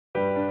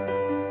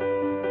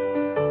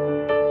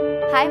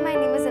Hi, my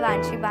name is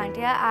Evanshi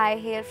Banthia. I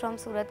hail from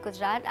Surat,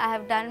 Gujarat. I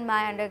have done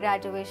my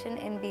undergraduation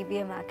in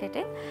BBA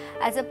Marketing.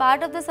 As a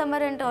part of the summer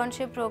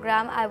internship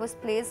program, I was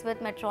placed with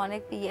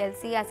Medtronic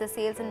PLC as a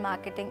sales and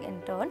marketing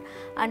intern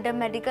under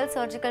Medical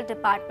Surgical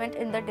Department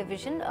in the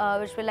division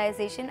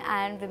Visualization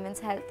and Women's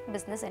Health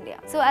Business India.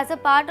 So as a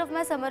part of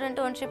my summer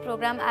internship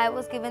program, I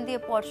was given the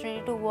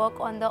opportunity to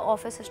work on the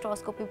office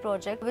hysteroscopy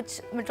project,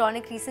 which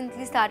Medtronic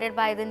recently started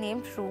by the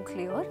name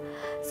TrueClear.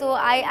 So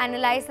I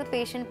analyzed the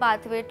patient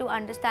pathway to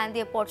understand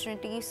the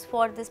opportunities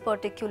for this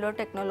particular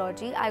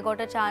technology. I got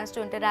a chance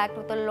to interact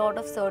with a lot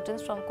of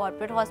surgeons from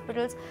corporate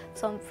hospitals,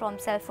 from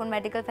cell phone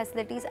medical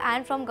facilities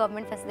and from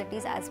government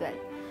facilities as well.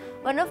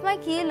 One of my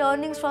key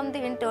learnings from the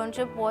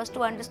internship was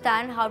to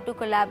understand how to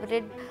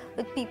collaborate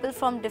with people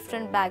from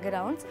different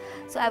backgrounds.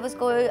 So I was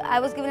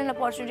given an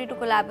opportunity to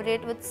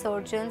collaborate with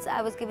surgeons.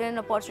 I was given an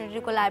opportunity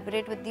to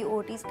collaborate with the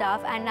OT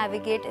staff and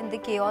navigate in the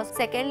chaos.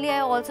 Secondly, I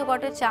also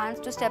got a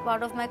chance to step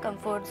out of my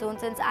comfort zone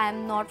since I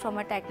am not from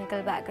a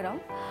technical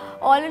background.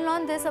 All in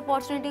all, this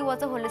opportunity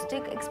was a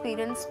holistic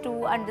experience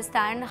to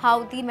understand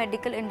how the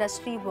medical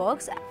industry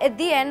works. At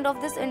the end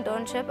of this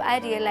internship, I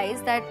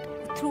realized that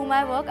through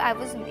my work, I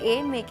was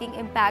A, making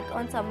impact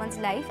on someone's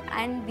life,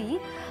 and B,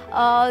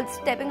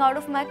 stepping out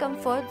of my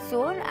comfort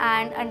zone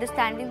and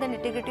understanding the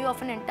nitty-gritty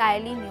of an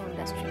entirely new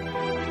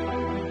industry.